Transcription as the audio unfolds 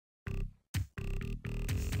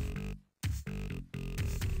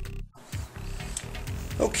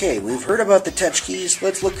Okay, we've heard about the touch keys.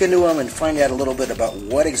 Let's look into them and find out a little bit about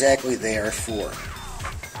what exactly they are for.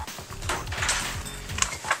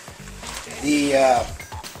 The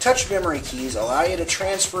touch memory keys allow you to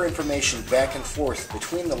transfer information back and forth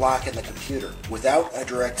between the lock and the computer without a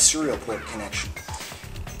direct serial port connection.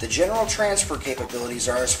 The general transfer capabilities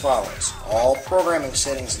are as follows. All programming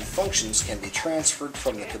settings and functions can be transferred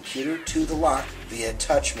from the computer to the lock via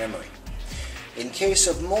touch memory. In case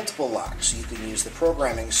of multiple locks, you can use the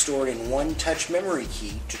programming stored in one touch memory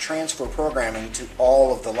key to transfer programming to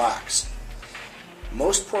all of the locks.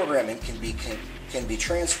 Most programming can be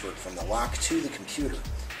transferred from the lock to the computer.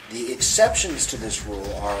 The exceptions to this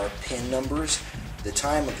rule are PIN numbers, the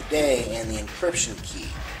time of the day, and the encryption key.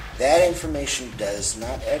 That information does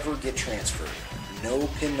not ever get transferred. No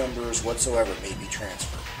PIN numbers whatsoever may be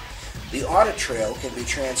transferred. The audit trail can be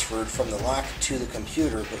transferred from the lock to the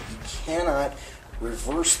computer, but you cannot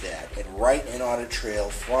reverse that and write an audit trail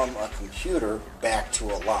from a computer back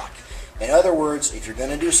to a lock. In other words, if you're going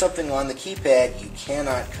to do something on the keypad, you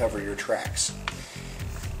cannot cover your tracks.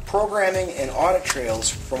 Programming and audit trails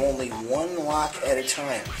from only one lock at a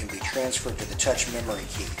time can be transferred to the touch memory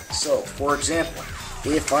key. So, for example,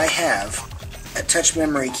 if I have a touch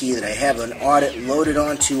memory key that I have an audit loaded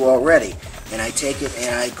onto already, and I take it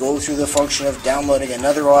and I go through the function of downloading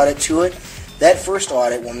another audit to it, that first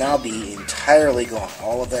audit will now be entirely gone.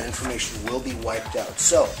 All of that information will be wiped out.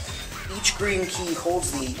 So, each green key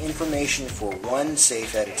holds the information for one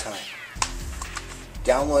safe at a time.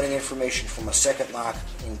 Downloading information from a second lock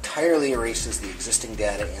entirely erases the existing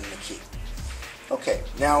data in the key. Okay,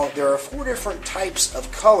 now there are 4 different types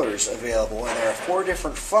of colors available, and there are 4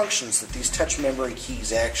 different functions that these touch memory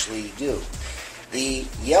keys actually do. The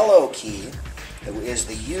yellow key is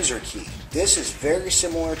the user key. This is very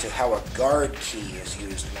similar to how a guard key is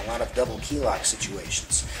used in a lot of double key lock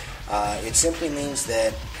situations. It simply means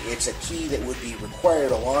that it's a key that would be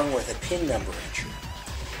required along with a PIN number entry.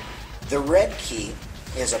 The red key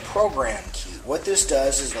is a program key. What this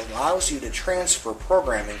does is it allows you to transfer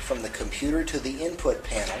programming from the computer to the input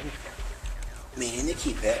panel, meaning the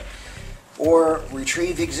keypad, or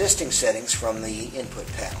retrieve existing settings from the input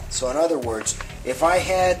panel. So in other words, if I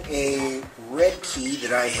had a red key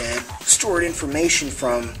that I had stored information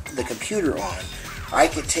from the computer on, I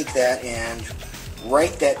could take that and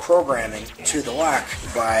write that programming to the lock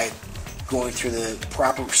by going through the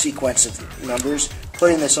proper sequence of numbers,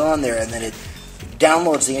 putting this on there, and then it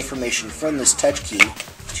downloads the information from this touch key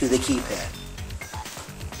to the keypad.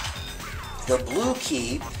 The blue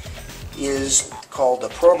key is called the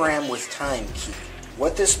program with time key.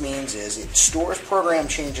 What this means is it stores program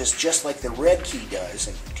changes just like the red key does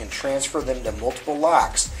and can transfer them to multiple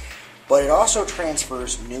locks, but it also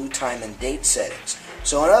transfers new time and date settings.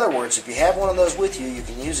 So in other words, if you have one of those with you, you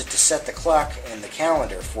can use it to set the clock and the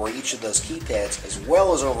calendar for each of those keypads as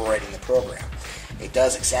well as overwriting the program. It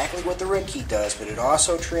does exactly what the red key does, but it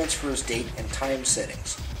also transfers date and time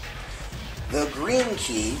settings. The green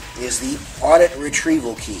key is the audit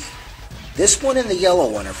retrieval key. This one and the yellow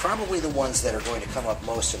one are probably the ones that are going to come up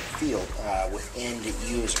most in the field with end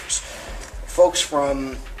users. Folks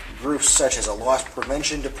from groups such as a loss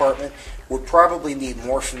prevention department would probably be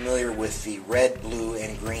more familiar with the red, blue,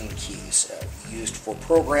 and green keys used for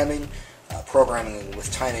programming with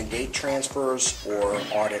time and date transfers, or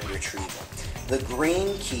audit retrieval. The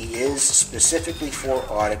green key is specifically for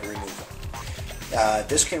audit removal.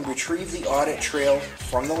 This can retrieve the audit trail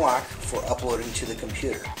from the lock for uploading to the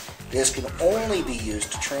computer. This can only be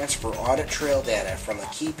used to transfer audit trail data from a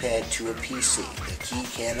keypad to a PC. The key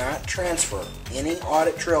cannot transfer any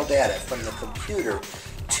audit trail data from the computer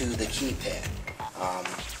to the keypad.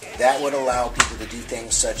 That would allow people to do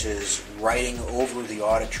things such as writing over the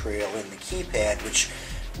audit trail in the keypad, which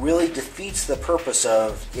really defeats the purpose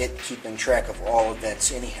of it keeping track of all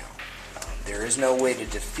events anyhow. There is no way to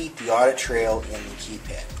defeat the audit trail in the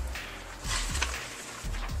keypad.